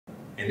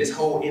And this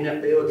whole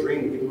NFL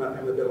dream, giving my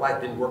family a better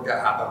life, didn't work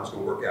out how I thought it was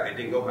going to work out. It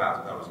didn't go how I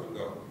thought it was going to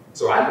go.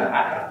 So I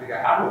got to figure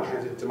out how I'm going to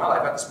transition to my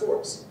life after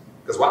sports.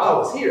 Because while I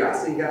was here, I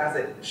seen guys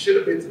that should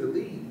have been to the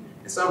league,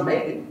 and some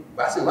made it,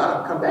 but I seen a lot of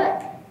them come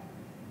back.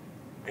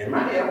 And in my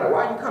head, I'm like,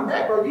 why you come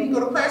back, bro? You didn't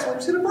go to class when you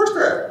was in the first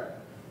grade.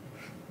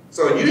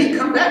 So you didn't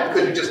come back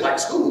because you just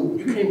liked school.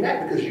 You came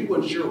back because you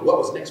weren't sure what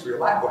was next for your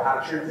life or how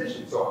to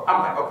transition. So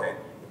I'm like, okay,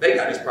 if they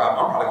got this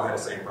problem, I'm probably going to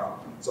have the same problem.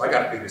 So I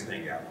got to figure this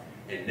thing out.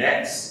 And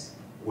that's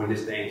when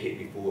this thing hit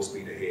me full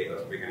speed ahead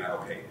of figuring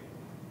out, okay,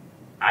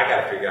 I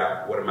got to figure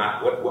out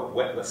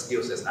what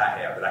skill sets I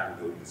have that I can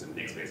go use in the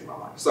next phase of my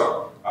life.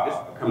 So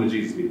I come to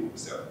Jesus meeting with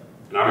myself.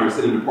 And I remember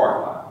sitting in the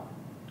parking lot.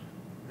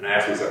 And I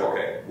asked myself,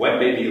 okay, what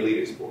made me a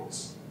leader in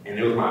sports? And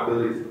it was my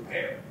ability to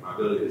prepare, my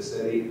ability to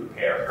study,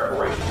 prepare,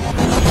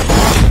 preparation.